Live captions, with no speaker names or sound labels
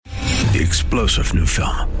The explosive new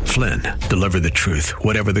film, Flynn, deliver the truth,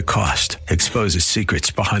 whatever the cost, exposes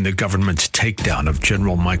secrets behind the government's takedown of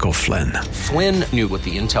General Michael Flynn. Flynn knew what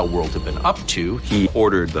the intel world had been up to. He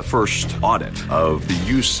ordered the first audit of the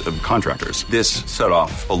use of contractors. This set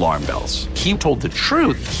off alarm bells. He told the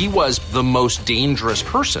truth. He was the most dangerous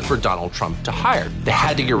person for Donald Trump to hire. They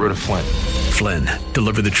had to get rid of Flynn. Flynn,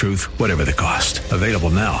 deliver the truth, whatever the cost. Available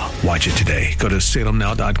now. Watch it today. Go to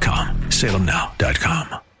salemnow.com.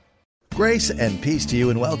 salemnow.com. Grace and peace to you,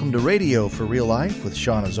 and welcome to Radio for Real Life with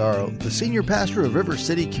Sean Azzaro, the senior pastor of River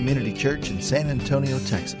City Community Church in San Antonio,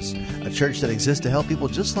 Texas, a church that exists to help people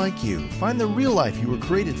just like you find the real life you were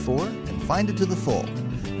created for and find it to the full.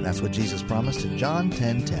 And that's what Jesus promised in John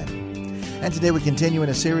 10:10. And today we continue in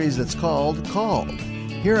a series that's called Called.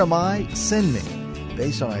 Here am I, send me,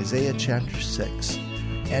 based on Isaiah chapter 6.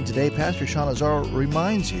 And today Pastor Sean Azzaro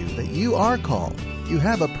reminds you that you are called. You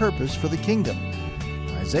have a purpose for the kingdom.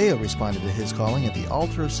 Isaiah responded to his calling at the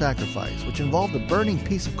altar of sacrifice, which involved a burning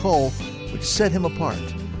piece of coal which set him apart.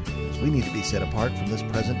 We need to be set apart from this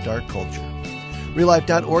present dark culture.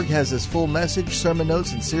 RealLife.org has this full message, sermon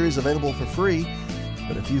notes, and series available for free.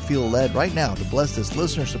 But if you feel led right now to bless this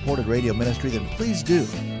listener-supported radio ministry, then please do.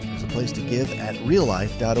 There's a place to give at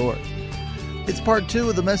RealLife.org. It's part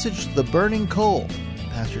 2 of the message, The Burning Coal.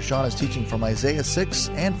 Pastor Sean is teaching from Isaiah 6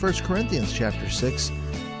 and 1 Corinthians chapter 6.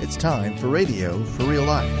 It's time for Radio for Real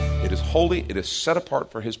Life. It is holy. It is set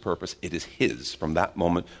apart for His purpose. It is His from that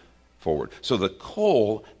moment forward. So the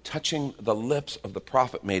coal touching the lips of the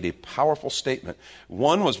prophet made a powerful statement.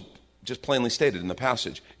 One was just plainly stated in the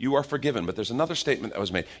passage, you are forgiven. But there's another statement that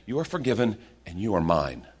was made. You are forgiven and you are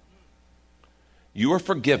mine. You are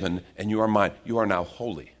forgiven and you are mine. You are now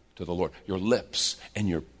holy to the Lord. Your lips and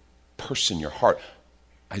your person, your heart.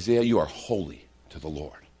 Isaiah, you are holy to the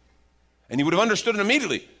Lord. And he would have understood it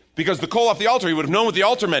immediately, because the coal off the altar, he would have known what the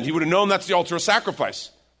altar meant. He would have known that's the altar of sacrifice.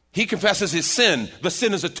 He confesses his sin. The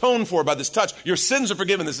sin is atoned for by this touch. Your sins are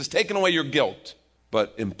forgiven. This has taken away your guilt.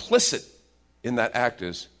 But implicit in that act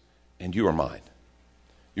is, and you are mine.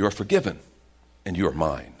 You are forgiven, and you are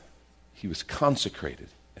mine. He was consecrated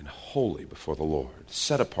and holy before the Lord,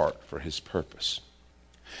 set apart for His purpose.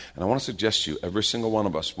 And I want to suggest to you, every single one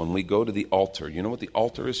of us, when we go to the altar, you know what the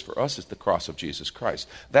altar is for us? It's the cross of Jesus Christ.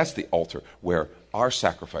 That's the altar where our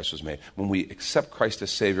sacrifice was made. When we accept Christ as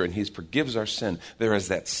Savior and He forgives our sin, there is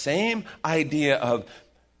that same idea of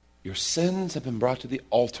your sins have been brought to the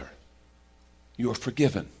altar. You are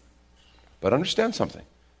forgiven. But understand something.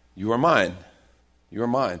 You are mine. You are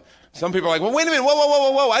mine. Some people are like, well, wait a minute,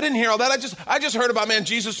 whoa. I didn't hear all that. I just heard about, man,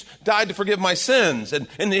 Jesus died to forgive my sins. And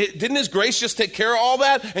didn't His grace just take care of all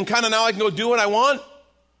that? And kind of now I can go do what I want?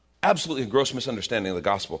 Absolutely a gross misunderstanding of the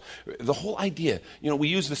gospel. The whole idea, we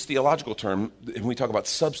use this theological term when we talk about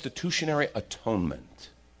substitutionary atonement.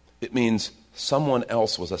 It means someone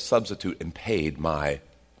else was a substitute and paid my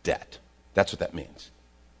debt. That's what that means.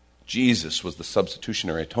 Jesus was the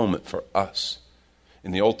substitutionary atonement for us.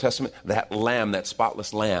 In the Old Testament, that lamb, that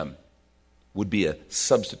spotless lamb, would be a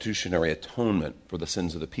substitutionary atonement for the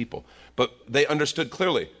sins of the people. But they understood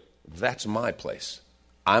clearly, that's my place.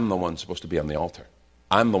 I'm the one supposed to be on the altar.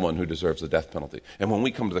 I'm the one who deserves the death penalty. And when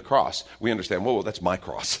we come to the cross, we understand, whoa, that's my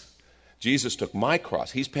cross. Jesus took my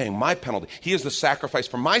cross. He's paying my penalty. He is the sacrifice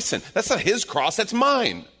for my sin. That's not His cross, that's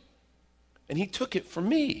mine. And He took it for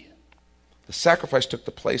me. The sacrifice took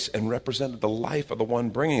the place and represented the life of the one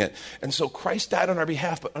bringing it. And so Christ died on our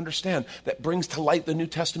behalf, but understand that brings to light the New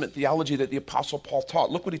Testament theology that the Apostle Paul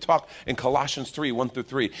taught. Look what he taught in Colossians 3,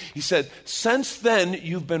 1-3. He said, since then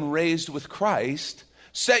you've been raised with Christ,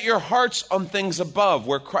 set your hearts on things above,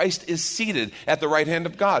 where Christ is seated at the right hand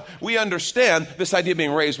of God. We understand this idea of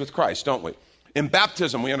being raised with Christ, don't we? In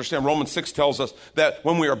baptism, we understand Romans 6 tells us that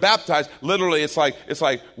when we are baptized, literally it's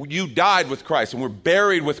like you died with Christ, and we're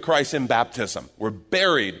buried with Christ in baptism. We're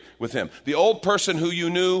buried with Him. The old person who you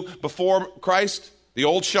knew before Christ, the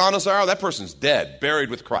old Sean Azzaro, that person's dead, buried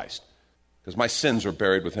with Christ, because my sins are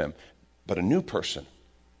buried with Him. But a new person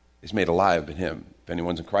is made alive in Him. If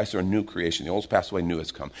anyone's in Christ, they're a new creation. The old's passed away, new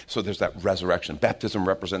has come. So there's that resurrection. Baptism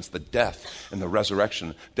represents the death and the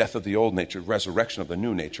resurrection, death of the old nature, resurrection of the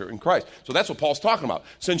new nature in Christ. So that's what Paul's talking about.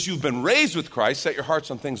 Since you've been raised with Christ, set your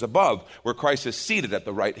hearts on things above, where Christ is seated at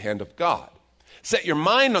the right hand of God. Set your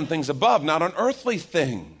mind on things above, not on earthly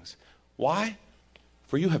things. Why?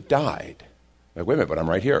 For you have died. Wait a minute, but I'm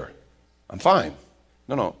right here. I'm fine.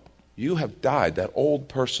 No. You have died. That old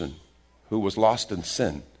person who was lost in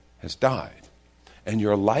sin has died. And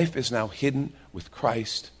your life is now hidden with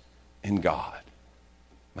Christ in God.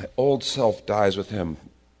 My old self dies with Him,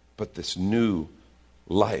 but this new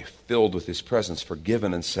life filled with His presence,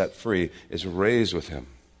 forgiven and set free, is raised with Him.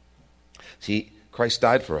 See, Christ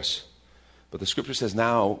died for us. But the scripture says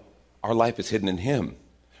now our life is hidden in him.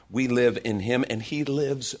 We live in him, and he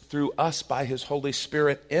lives through us by his Holy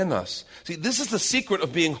Spirit in us. See, this is the secret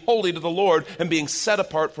of being holy to the Lord and being set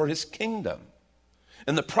apart for his kingdom.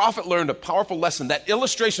 And the prophet learned a powerful lesson. That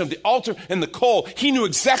illustration of the altar and the coal, he knew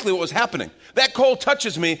exactly what was happening. That coal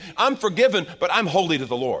touches me, I'm forgiven, but I'm holy to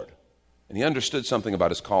the Lord. And he understood something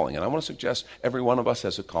about his calling. And I want to suggest every one of us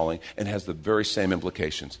has a calling and has the very same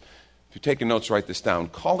implications. If you're taking notes, write this down.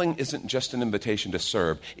 Calling isn't just an invitation to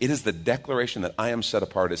serve. It is the declaration that I am set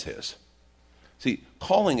apart as his. See,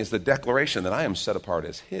 calling is the declaration that I am set apart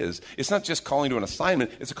as his. It's not just calling to an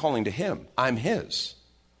assignment. It's a calling to him. I'm his.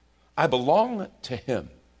 I belong to him.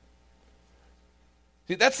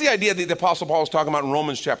 See, that's the idea that the Apostle Paul is talking about in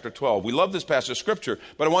Romans chapter 12. We love this passage of Scripture,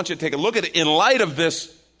 but I want you to take a look at it in light of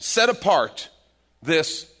this set apart,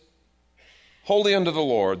 this holy unto the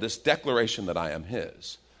Lord, this declaration that I am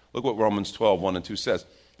his. Look what Romans 12, 1 and 2 says.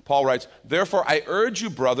 Paul writes, therefore I urge you,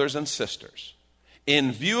 brothers and sisters,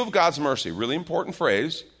 in view of God's mercy, really important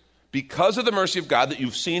phrase, because of the mercy of God that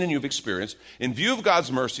you've seen and you've experienced, in view of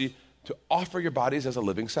God's mercy, to offer your bodies as a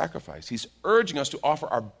living sacrifice. He's urging us to offer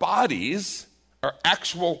our bodies, our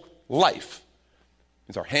actual life.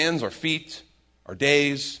 It's our hands, our feet, our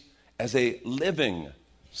days, as a living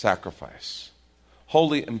sacrifice,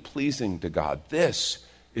 holy and pleasing to God. This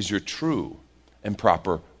is your true and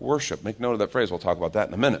proper worship. Make note of that phrase. We'll talk about that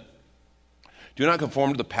in a minute. Do not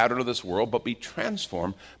conform to the pattern of this world, but be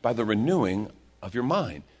transformed by the renewing of your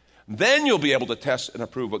mind. Then you'll be able to test and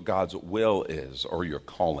approve what God's will is, or your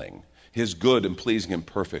calling, his good and pleasing and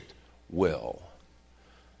perfect will.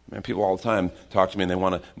 Man, people all the time talk to me and they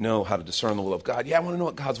want to know how to discern the will of God. Yeah, I want to know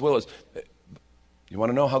what God's will is. You want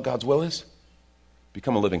to know how God's will is?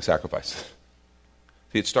 Become a living sacrifice.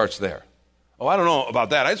 See, it starts there. Oh, I don't know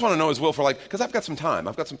about that. I just want to know his will for because I've got some time.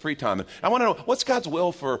 I've got some free time. And I want to know what's God's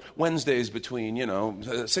will for Wednesdays between,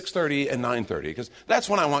 6:30 and 9:30, because that's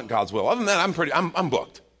when I want God's will. Other than that, I'm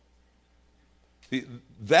booked.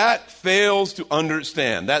 That fails to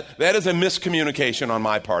understand. That is a miscommunication on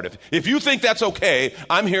my part. If you think that's okay,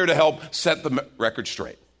 I'm here to help set the record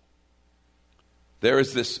straight. There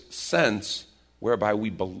is this sense whereby we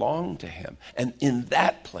belong to him. And in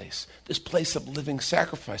that place, this place of living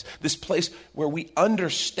sacrifice, this place where we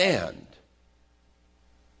understand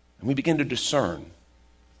and we begin to discern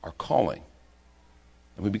our calling,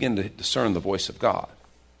 and we begin to discern the voice of God.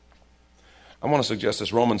 I want to suggest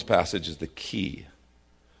this Romans passage is the key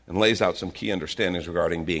and lays out some key understandings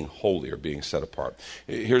regarding being holy or being set apart.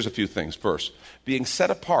 Here's a few things. First, being set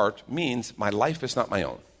apart means my life is not my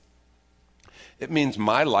own. It means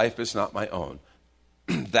my life is not my own.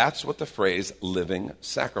 That's what the phrase living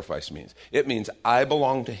sacrifice means. It means I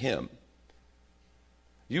belong to him.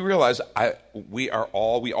 You realize we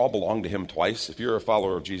all belong to him twice. If you're a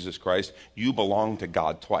follower of Jesus Christ, you belong to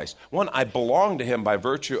God twice. One, I belong to him by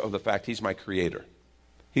virtue of the fact he's my creator.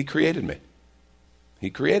 He created me. He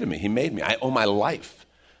created me. He made me. I owe my life.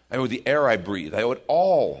 I owe the air I breathe. I owe it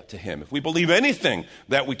all to him. If we believe anything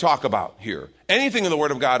that we talk about here, anything in the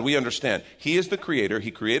Word of God, we understand he is the creator.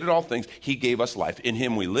 He created all things. He gave us life. In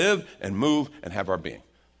him we live and move and have our being.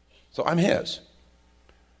 So I'm his.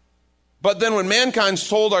 But then when mankind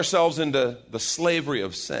sold ourselves into the slavery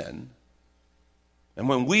of sin, and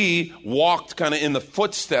when we walked kind of in the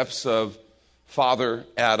footsteps of Father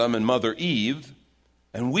Adam and Mother Eve,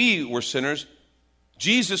 and we were sinners,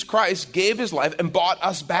 Jesus Christ gave his life and bought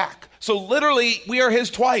us back. So literally, we are his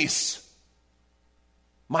twice.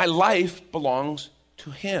 My life belongs to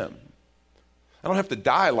him. I don't have to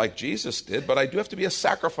die like Jesus did, but I do have to be a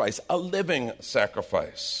sacrifice, a living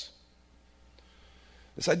sacrifice.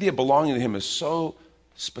 This idea of belonging to him is so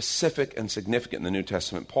specific and significant in the New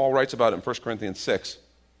Testament. Paul writes about it in 1 Corinthians 6.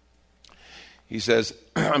 He says,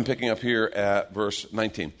 I'm picking up here at verse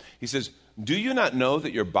 19. He says, do you not know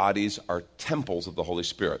that your bodies are temples of the Holy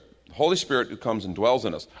Spirit? The Holy Spirit who comes and dwells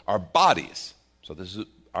in us. Our bodies, so this is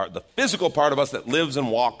the physical part of us that lives and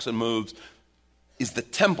walks and moves, is the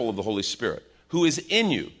temple of the Holy Spirit, who is in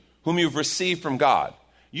you, whom you've received from God.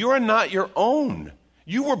 You are not your own.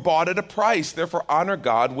 You were bought at a price. Therefore, honor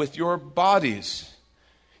God with your bodies.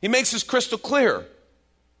 He makes this crystal clear.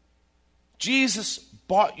 Jesus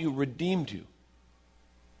bought you, redeemed you,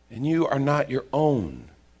 and you are not your own.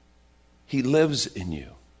 He lives in you.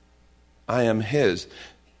 I am his.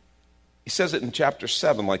 He says it in chapter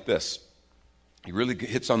 7 like this. He really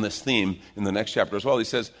hits on this theme in the next chapter as well. He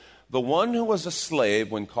says, the one who was a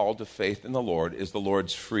slave when called to faith in the Lord is the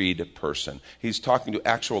Lord's freed person. He's talking to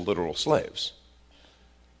actual literal slaves.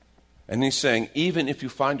 And he's saying, even if you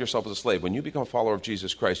find yourself as a slave, when you become a follower of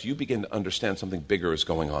Jesus Christ, you begin to understand something bigger is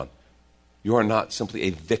going on. You are not simply a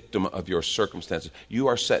victim of your circumstances. You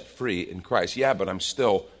are set free in Christ. Yeah, but I'm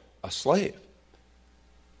still a slave.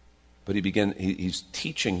 But he's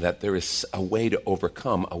teaching that there is a way to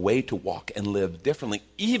overcome, a way to walk and live differently,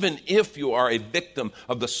 even if you are a victim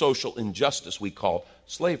of the social injustice we call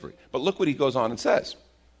slavery. But look what he goes on and says.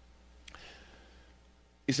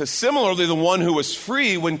 He says, similarly, the one who was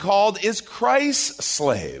free when called is Christ's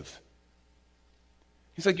slave.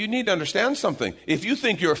 He's like, you need to understand something. If you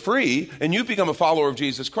think you're free and you've become a follower of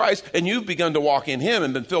Jesus Christ and you've begun to walk in him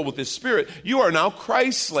and been filled with his Spirit, you are now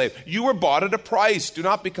Christ's slave. You were bought at a price. Do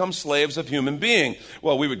not become slaves of human being.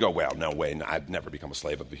 Well, we would go, well, no way. I'd never become a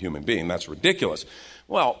slave of a human being. That's ridiculous.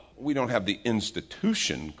 Well, we don't have the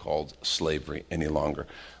institution called slavery any longer.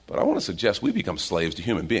 But I want to suggest we become slaves to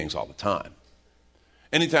human beings all the time.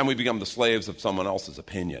 Anytime we become the slaves of someone else's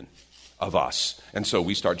opinion of us, and so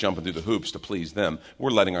we start jumping through the hoops to please them,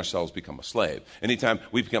 we're letting ourselves become a slave. Anytime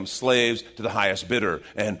we become slaves to the highest bidder,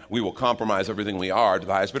 and we will compromise everything we are to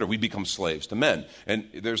the highest bidder, we become slaves to men. And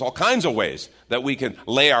there's all kinds of ways that we can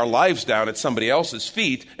lay our lives down at somebody else's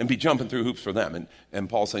feet and be jumping through hoops for them. And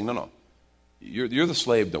Paul's saying, no, you're the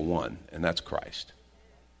slave to one, and that's Christ.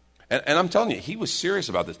 And I'm telling you, he was serious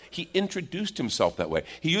about this. He introduced himself that way.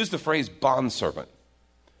 He used the phrase bondservant.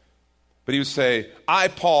 But he would say, I,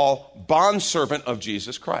 Paul, bondservant of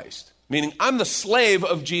Jesus Christ. Meaning, I'm the slave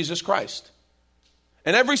of Jesus Christ.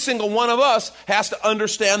 And every single one of us has to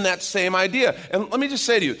understand that same idea. And let me just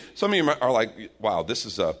say to you, some of you are like, wow, this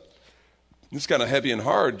is kind of heavy and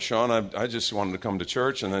hard, Sean. I just wanted to come to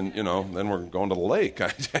church, and then, then we're going to the lake.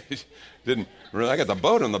 I got the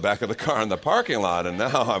boat in the back of the car in the parking lot, and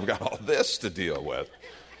now I've got all this to deal with.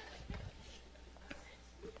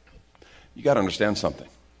 You got to understand something.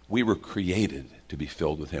 We were created to be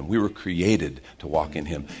filled with him. We were created to walk in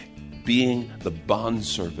him. Being the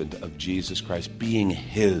bondservant of Jesus Christ, being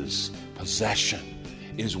his possession,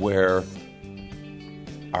 is where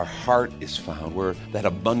our heart is found, where that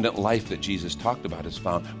abundant life that Jesus talked about is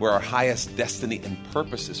found, where our highest destiny and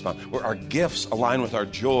purpose is found, where our gifts align with our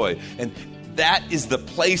joy. And that is the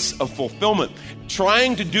place of fulfillment.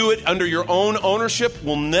 Trying to do it under your own ownership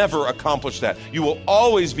will never accomplish that. You will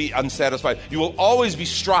always be unsatisfied. You will always be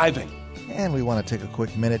striving. And we want to take a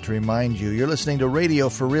quick minute to remind you, you're listening to Radio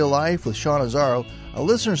for Real Life with Sean Azzaro, a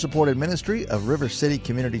listener-supported ministry of River City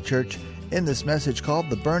Community Church, in this message called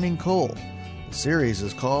The Burning Coal. The series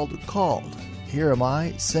is called Here Am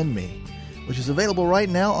I, Send Me, which is available right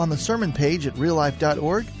now on the sermon page at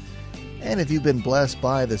reallife.org. And if you've been blessed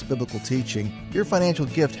by this biblical teaching, your financial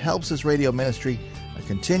gift helps this radio ministry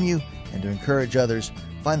continue and to encourage others.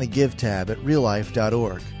 Find the Give tab at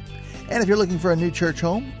reallife.org. And if you're looking for a new church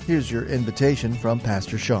home, here's your invitation from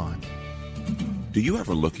Pastor Sean. Do you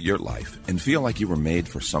ever look at your life and feel like you were made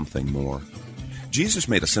for something more? Jesus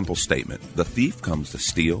made a simple statement. The thief comes to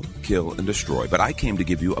steal, kill, and destroy, but I came to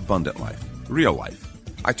give you abundant life, real life.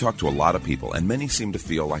 I talk to a lot of people, and many seem to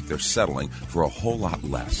feel like they're settling for a whole lot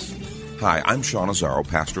less. Hi, I'm Sean Azzaro,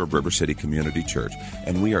 pastor of River City Community Church,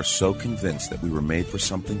 and we are so convinced that we were made for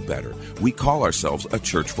something better. We call ourselves a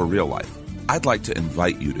church for real life. I'd like to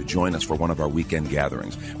invite you to join us for one of our weekend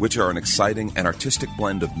gatherings, which are an exciting and artistic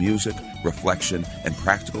blend of music, reflection, and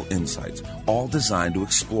practical insights, all designed to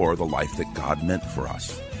explore the life that God meant for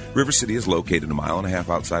us. River City is located 1.5 miles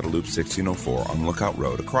outside of Loop 1604 on Lookout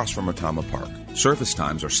Road across from Otama Park. Service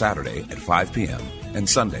times are Saturday at 5 p.m. and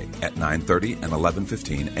Sunday at 9:30 and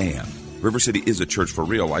 11:15 a.m. River City is a church for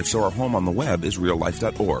real life, so our home on the web is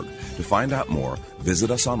reallife.org. To find out more,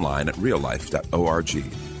 visit us online at reallife.org.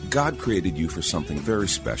 God created you for something very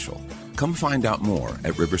special. Come find out more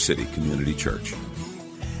at River City Community Church.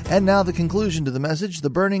 And now the conclusion to the message, The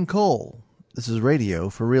Burning Coal. This is Radio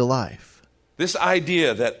for Real Life. This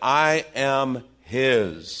idea that I am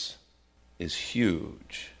his is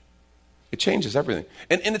huge. It changes everything.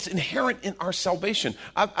 And it's inherent in our salvation.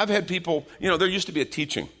 I've had people, there used to be a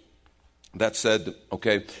teaching that said,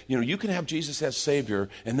 okay, you can have Jesus as Savior,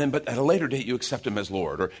 but at a later date you accept him as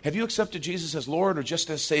Lord. Or have you accepted Jesus as Lord or just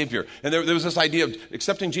as Savior? And there was this idea of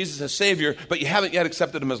accepting Jesus as Savior, but you haven't yet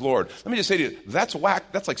accepted him as Lord. Let me just say to you, that's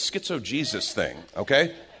whack. That's like schizo Jesus thing,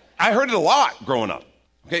 okay? I heard it a lot growing up.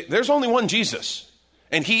 Okay, there's only one Jesus,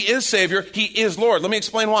 and he is Savior, he is Lord. Let me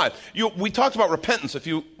explain why. We talked about repentance a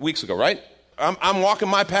few weeks ago, right? I'm walking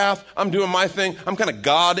my path, I'm doing my thing, I'm kind of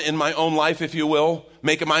God in my own life, if you will,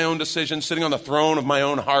 making my own decisions, sitting on the throne of my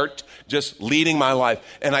own heart, just leading my life.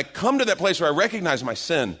 And I come to that place where I recognize my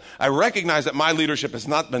sin. I recognize that my leadership has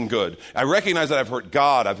not been good. I recognize that I've hurt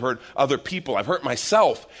God, I've hurt other people, I've hurt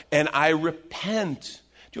myself, and I repent.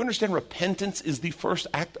 Do you understand repentance is the first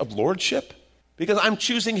act of lordship? Because I'm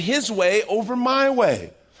choosing his way over my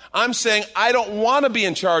way. I'm saying, I don't want to be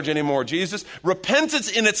in charge anymore, Jesus. Repentance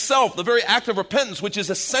in itself, the very act of repentance, which is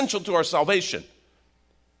essential to our salvation,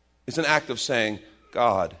 is an act of saying,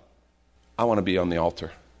 God, I want to be on the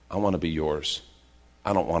altar. I want to be yours.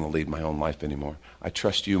 I don't want to lead my own life anymore. I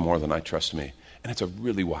trust you more than I trust me. And it's a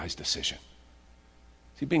really wise decision.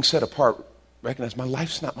 See, being set apart, recognize my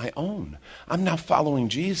life's not my own. I'm now following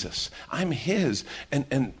Jesus. I'm his.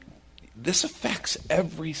 And this affects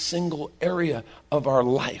every single area of our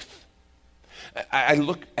life. I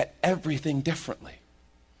look at everything differently.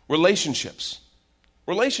 Relationships,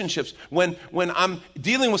 when I'm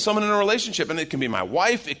dealing with someone in a relationship, and it can be my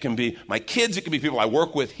wife, it can be my kids, it can be people I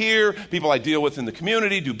work with here, people I deal with in the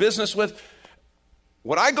community, do business with.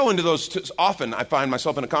 When I go into those, often I find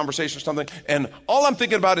myself in a conversation or something, and all I'm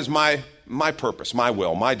thinking about is my purpose, my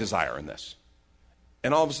will, my desire in this.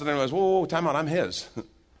 And all of a sudden I realize, whoa, time out, I'm his.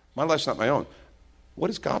 My life's not my own. What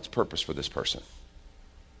is God's purpose for this person?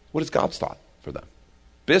 What is God's thought for them?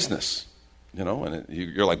 Business. And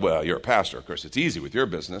you're like, well, you're a pastor. Of course, it's easy with your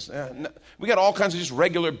business. No, we got all kinds of just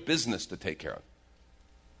regular business to take care of.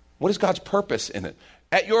 What is God's purpose in it?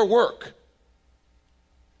 At your work,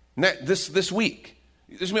 this week,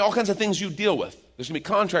 there's going to be all kinds of things you deal with. There's going to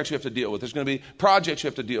be contracts you have to deal with. There's going to be projects you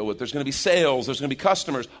have to deal with. There's going to be sales. There's going to be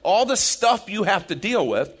customers. All the stuff you have to deal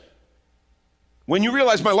with. When you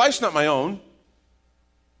realize my life's not my own,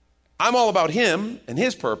 I'm all about him and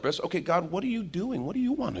his purpose. Okay, God, what are you doing? What do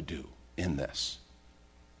you want to do in this?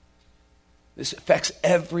 This affects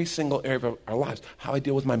every single area of our lives. How I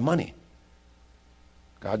deal with my money.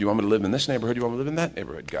 God, do you want me to live in this neighborhood? Do you want me to live in that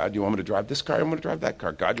neighborhood? God, do you want me to drive this car? Do you want me to drive that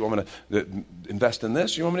car? God, do you want me to invest in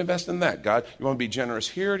this? Do you want me to invest in that? God, you want me to be generous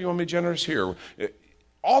here? Do you want me to be generous here?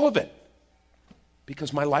 All of it.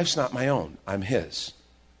 Because my life's not my own. I'm his.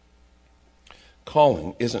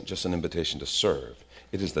 Calling isn't just an invitation to serve.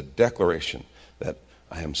 It is the declaration that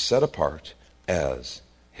I am set apart as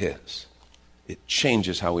his. It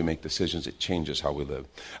changes how we make decisions. It changes how we live.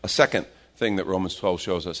 A second thing that Romans 12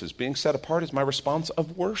 shows us is being set apart is my response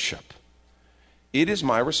of worship. It is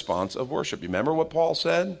my response of worship. You remember what Paul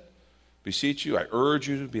said? Beseech you, I urge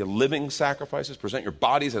you to be a living sacrifices. Present your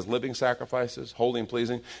bodies as living sacrifices, holy and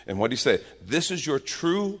pleasing. And what did he say? This is your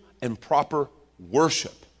true and proper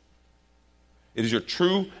worship. It is your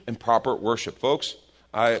true and proper worship. Folks,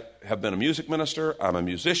 I have been a music minister. I'm a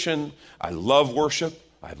musician. I love worship.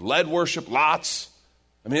 I've led worship lots.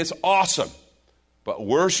 I mean, it's awesome. But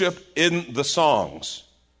worship in the songs.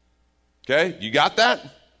 Okay? You got that?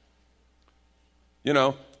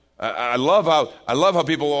 I love how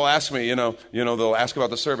people will ask me, they'll ask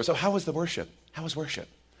about the service. Oh, how was the worship? How was worship?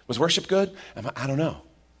 Was worship good? I don't know.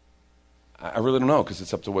 I really don't know because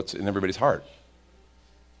it's up to what's in everybody's heart.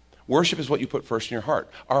 Worship is what you put first in your heart.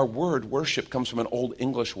 Our word, worship, comes from an old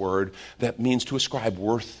English word that means to ascribe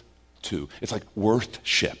worth to. It's like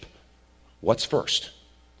worthship. What's first?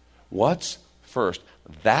 What's first?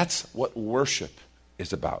 That's what worship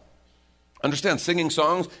is about. Understand, singing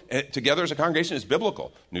songs together as a congregation is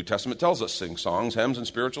biblical. New Testament tells us sing songs, hymns, and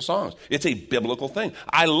spiritual songs. It's a biblical thing.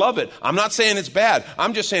 I love it. I'm not saying it's bad.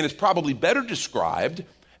 I'm just saying it's probably better described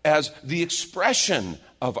as the expression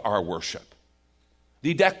of our worship.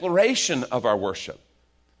 The declaration of our worship.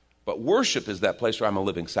 But worship is that place where I'm a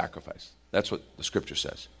living sacrifice. That's what the scripture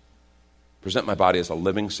says. Present my body as a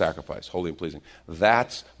living sacrifice, holy and pleasing.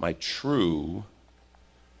 That's my true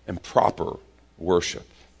and proper worship.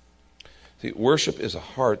 See, worship is a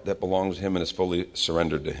heart that belongs to him and is fully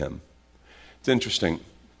surrendered to him. It's interesting.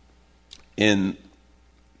 In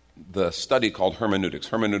the study called hermeneutics.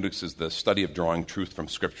 Hermeneutics is the study of drawing truth from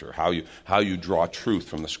Scripture, how you draw truth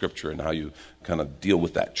from the Scripture and how you kind of deal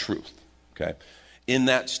with that truth. Okay? In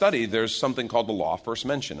that study, there's something called the law of first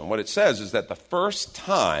mention. And what it says is that the first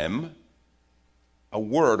time a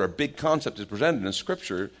word or big concept is presented in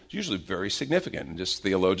Scripture, it's usually very significant. And just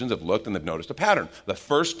theologians have looked and they've noticed a pattern. The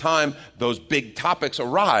first time those big topics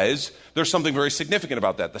arise, there's something very significant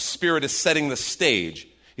about that. The Spirit is setting the stage.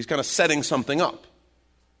 He's kind of setting something up.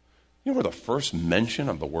 You know where the first mention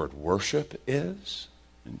of the word worship is?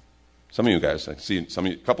 And some of you guys, I see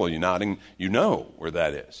a couple of you nodding, you know where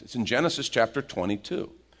that is. It's in Genesis chapter 22. Well,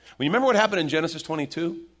 you remember what happened in Genesis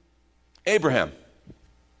 22? Abraham,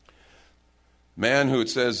 man who it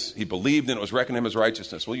says he believed and it was reckoned to him as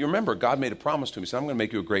righteousness. Well, you remember God made a promise to him. He said, I'm going to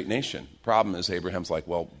make you a great nation. Problem is Abraham's like,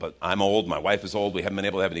 well, but I'm old, my wife is old, we haven't been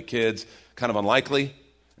able to have any kids. Kind of unlikely.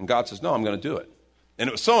 And God says, no, I'm going to do it. And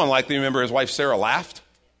it was so unlikely, remember his wife Sarah laughed?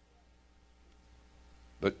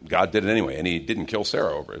 But God did it anyway, and he didn't kill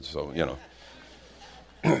Sarah over it, so,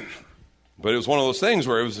 But it was one of those things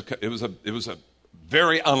where it was a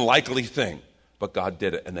very unlikely thing. But God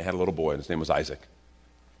did it, and they had a little boy, and his name was Isaac.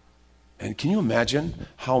 And can you imagine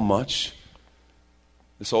how much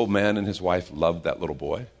this old man and his wife loved that little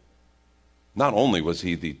boy? Not only was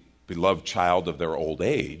he the beloved child of their old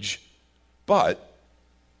age, but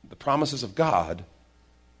the promises of God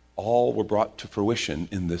all were brought to fruition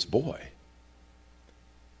in this boy.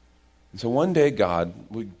 And so one day God,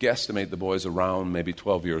 we guesstimate the boy's around maybe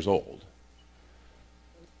 12 years old.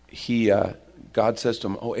 God says to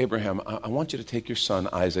him, "Oh, Abraham, I want you to take your son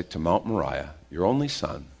Isaac to Mount Moriah, your only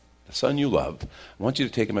son, the son you love. I want you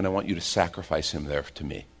to take him and I want you to sacrifice him there to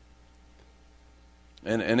me."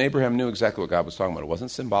 And Abraham knew exactly what God was talking about. It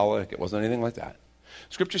wasn't symbolic. It wasn't anything like that.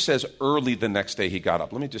 Scripture says early the next day he got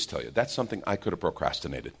up. Let me just tell you, that's something I could have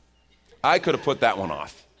procrastinated. I could have put that one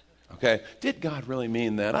off. Okay? Did God really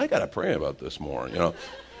mean that? I got to pray about this more, you know.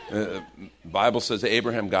 The Bible says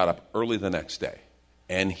Abraham got up early the next day,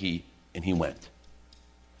 and he went.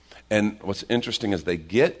 And what's interesting is they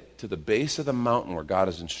get to the base of the mountain where God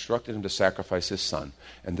has instructed him to sacrifice his son,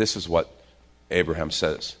 and this is what Abraham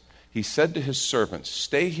says. He said to his servants,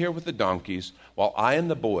 "Stay here with the donkeys while I and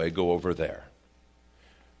the boy go over there.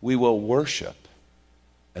 We will worship,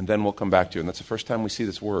 and then we'll come back to you." And that's the first time we see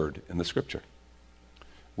this word in the Scripture.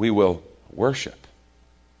 We will worship,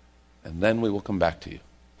 and then we will come back to you.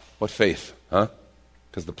 What faith, huh?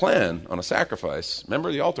 Because the plan on a sacrifice,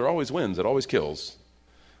 remember, the altar always wins, it always kills.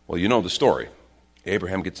 Well, you know the story.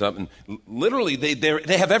 Abraham gets up, and literally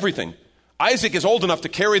they have everything. Isaac is old enough to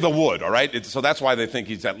carry the wood, all right? So that's why they think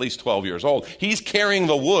he's at least 12 years old. He's carrying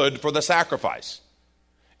the wood for the sacrifice.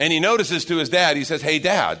 And he notices to his dad, he says, "Hey,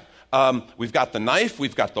 Dad, we've got the knife,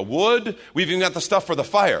 we've got the wood, we've even got the stuff for the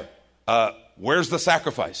fire. Where's the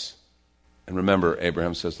sacrifice?" And remember,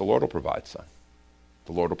 Abraham says, "The Lord will provide, son.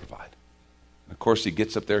 The Lord will provide." And of course, he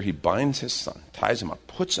gets up there, he binds his son, ties him up,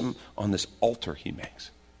 puts him on this altar he makes.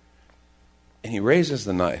 And he raises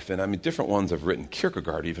the knife. And I mean, different ones have written.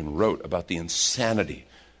 Kierkegaard even wrote about the insanity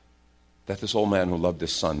that this old man who loved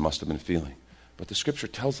his son must have been feeling. But the Scripture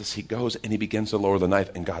tells us he goes and he begins to lower the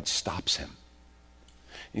knife, and God stops him.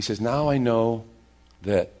 And he says, "Now I know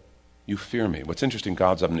that you fear me." What's interesting,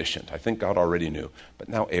 God's omniscient. I think God already knew, but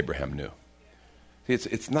now Abraham knew. See,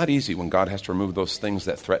 it's not easy when God has to remove those things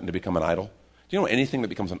that threaten to become an idol. Do you know anything that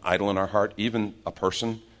becomes an idol in our heart, even a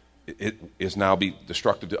person, it is now be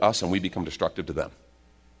destructive to us and we become destructive to them.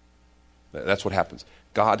 That's what happens.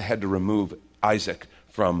 God had to remove Isaac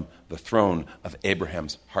from the throne of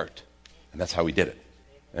Abraham's heart. And that's how he did it.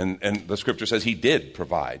 And the Scripture says he did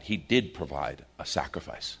provide. He did provide a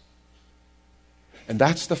sacrifice. And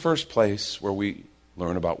that's the first place where we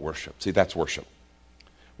learn about worship. See, that's worship.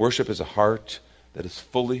 Worship is a heart that is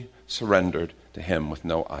fully surrendered to him with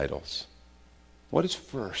no idols. What is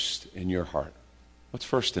first in your heart? What's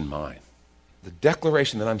first in mine? The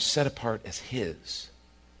declaration that I'm set apart as his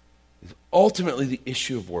is ultimately the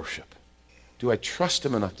issue of worship. Do I trust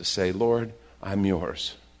him enough to say, "Lord, I'm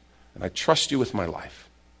yours, and I trust you with my life"?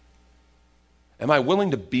 Am I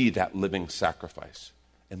willing to be that living sacrifice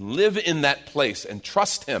and live in that place and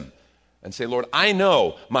trust him and say, "Lord, I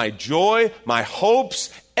know my joy, my hopes,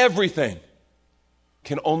 everything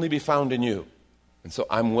can only be found in you. And so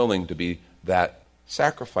I'm willing to be that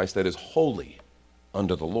sacrifice that is holy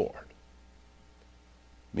unto the Lord."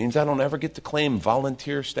 It means I don't ever get to claim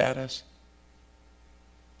volunteer status.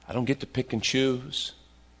 I don't get to pick and choose.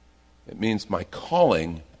 It means my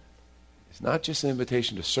calling is not just an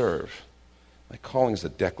invitation to serve. My calling is a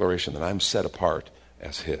declaration that I'm set apart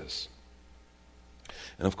as his.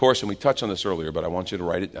 And of course, and we touched on this earlier, but I want you to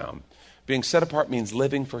write it down. Being set apart means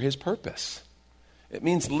living for his purpose. It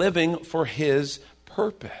means living for his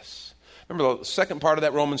purpose. Remember the second part of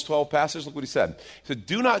that Romans 12 passage? Look what he said. He said,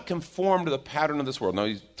 "Do not conform to the pattern of this world." Now,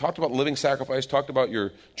 he talked about living sacrifice, talked about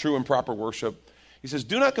your true and proper worship. He says,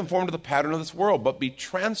 "Do not conform to the pattern of this world, but be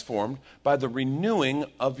transformed by the renewing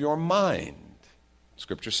of your mind."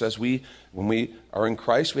 Scripture says when we are in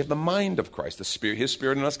Christ, we have the mind of Christ. The Spirit, his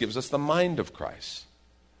Spirit in us gives us the mind of Christ.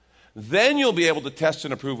 Then you'll be able to test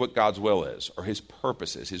and approve what God's will is, or his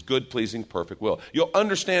purpose is, his good, pleasing, perfect will. You'll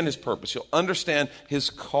understand his purpose. You'll understand his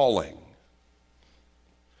calling.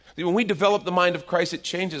 When we develop the mind of Christ, it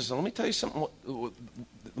changes. And let me tell you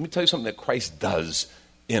something that Christ does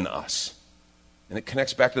in us. And it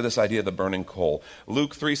connects back to this idea of the burning coal.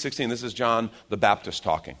 Luke 3:16, this is John the Baptist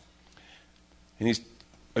talking. And he's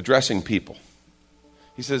addressing people.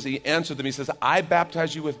 He answered them, he says, "I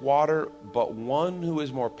baptize you with water, but one who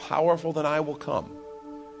is more powerful than I will come,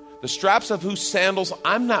 the straps of whose sandals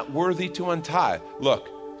I'm not worthy to untie."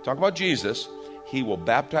 Look, talk about Jesus. He will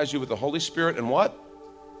baptize you with the Holy Spirit and what?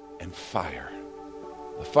 And fire.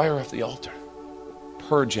 The fire of the altar.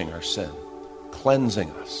 Purging our sin.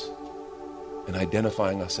 Cleansing us. and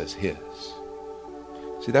identifying us as his.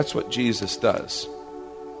 See, that's what Jesus does.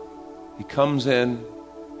 He comes in,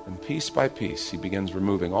 and piece by piece, he begins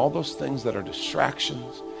removing all those things that are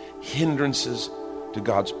distractions, hindrances to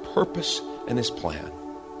God's purpose and his plan.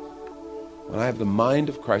 When I have the mind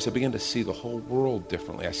of Christ, I begin to see the whole world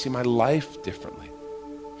differently. I see my life differently.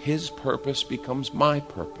 His purpose becomes my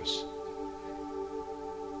purpose.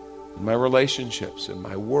 In my relationships, in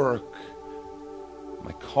my work,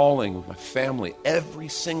 my calling, with my family, every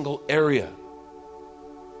single area,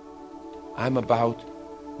 I'm about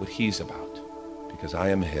what he's about because I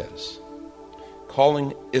am his.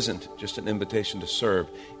 Calling isn't just an invitation to serve.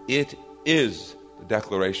 It is the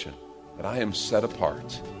declaration that I am set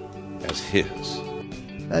apart as his.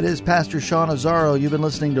 That is Pastor Sean Azzaro. You've been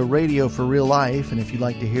listening to Radio for Real Life, and if you'd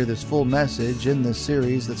like to hear this full message in this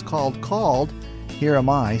series that's called Here Am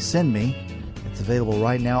I, Send Me, it's available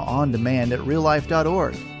right now on demand at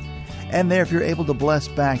reallife.org. And there, if you're able to bless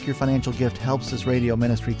back, your financial gift helps this radio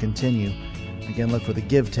ministry continue. Again, look for the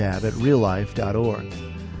Give tab at reallife.org.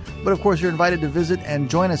 But of course, you're invited to visit and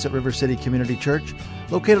join us at River City Community Church,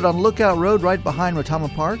 located on Lookout Road right behind Rotama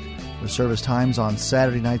Park, with service times on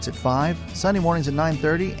Saturday nights at 5, Sunday mornings at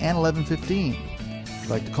 9:30 and 11:15. If you'd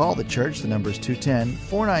like to call the church, the number is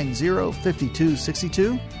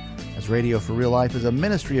 210-490-5262. As Radio for Real Life is a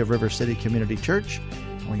ministry of River City Community Church,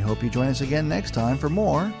 and we hope you join us again next time for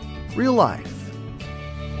more Real Life.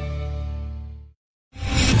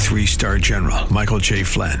 3-star General Michael J.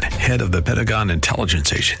 Flynn, head of the Pentagon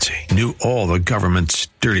Intelligence Agency, knew all the government's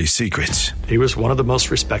dirty secrets. He was one of the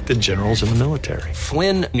most respected generals in the military.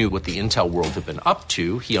 Flynn knew what the intel world had been up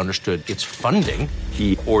to. He understood its funding.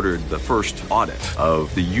 He ordered the first audit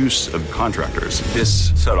of the use of contractors.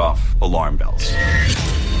 This set off alarm bells.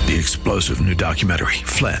 The explosive new documentary,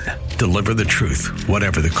 Flynn, Deliver the Truth,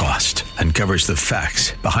 Whatever the Cost, uncovers the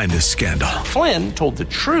facts behind this scandal. Flynn told the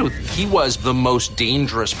truth. He was the most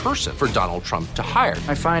dangerous person for Donald Trump to hire.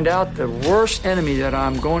 I find out the worst enemy that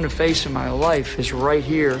I'm going to face in my life is right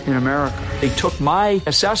here in America. They took my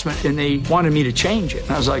assessment and they wanted me to change it.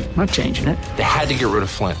 And I was like, I'm not changing it. They had to get rid of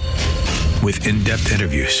Flynn. With in-depth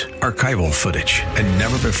interviews, archival footage, and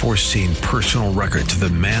never-before-seen personal records of the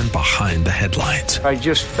man behind the headlines. I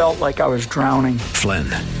just felt like I was drowning. Flynn,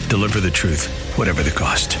 Deliver the Truth, Whatever the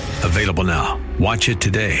Cost. Available now. Watch it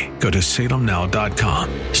today. Go to salemnow.com.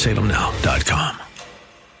 salemnow.com.